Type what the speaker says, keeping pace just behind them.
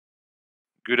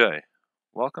Good day.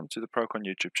 Welcome to the Prokon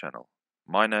YouTube channel.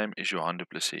 My name is Johan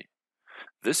Duplessis.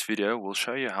 This video will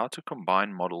show you how to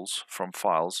combine models from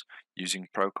files using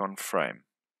Prokon Frame.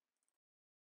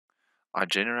 I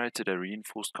generated a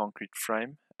reinforced concrete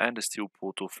frame and a steel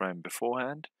portal frame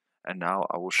beforehand, and now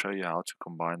I will show you how to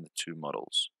combine the two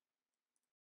models.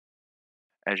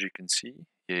 As you can see,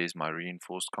 here is my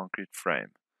reinforced concrete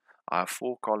frame. I have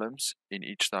 4 columns in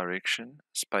each direction,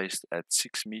 spaced at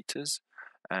 6 meters,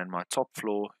 and my top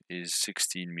floor is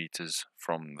 16 meters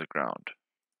from the ground.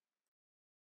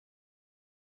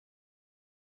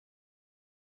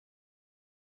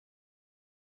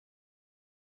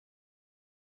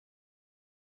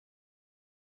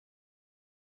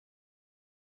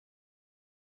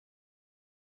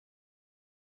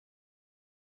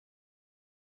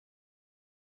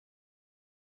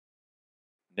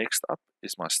 Next up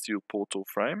is my steel portal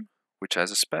frame, which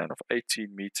has a span of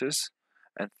 18 meters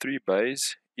and 3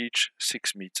 bays, each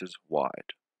 6 meters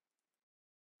wide.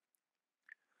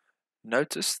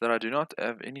 Notice that I do not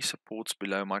have any supports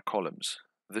below my columns.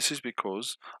 This is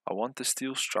because I want the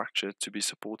steel structure to be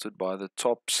supported by the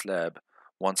top slab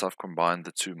once I've combined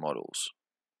the two models.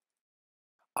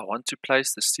 I want to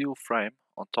place the steel frame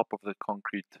on top of the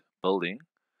concrete building,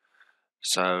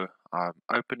 so I'm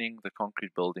opening the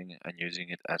concrete building and using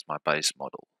it as my base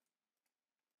model.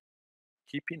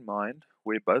 Keep in mind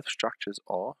where both structures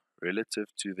are relative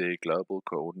to their global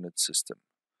coordinate system.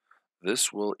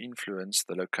 This will influence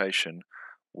the location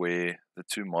where the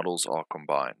two models are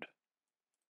combined.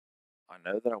 I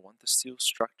know that I want the steel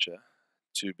structure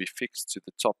to be fixed to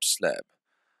the top slab.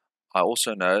 I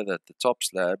also know that the top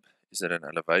slab is at an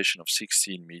elevation of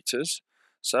 16 meters,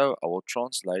 so I will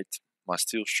translate my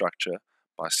steel structure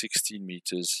by 16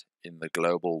 meters in the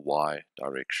global Y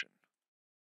direction.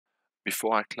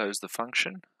 Before I close the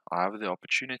function, I have the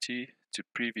opportunity to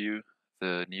preview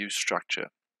the new structure.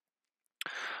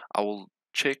 I will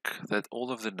check that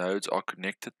all of the nodes are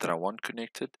connected that I want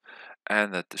connected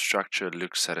and that the structure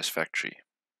looks satisfactory.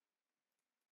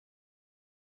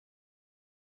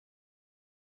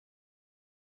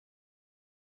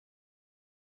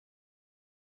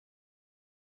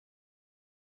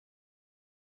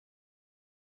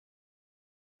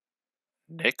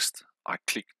 Next, I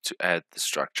click to add the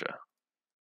structure.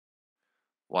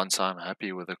 Once I'm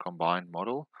happy with the combined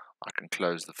model, I can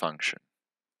close the function.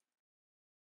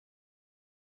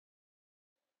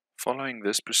 Following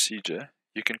this procedure,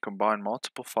 you can combine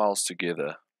multiple files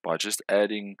together by just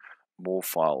adding more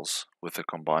files with the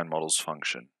combine models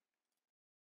function.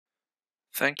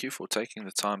 Thank you for taking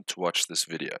the time to watch this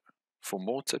video. For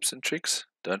more tips and tricks,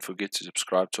 don't forget to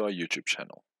subscribe to our YouTube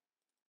channel.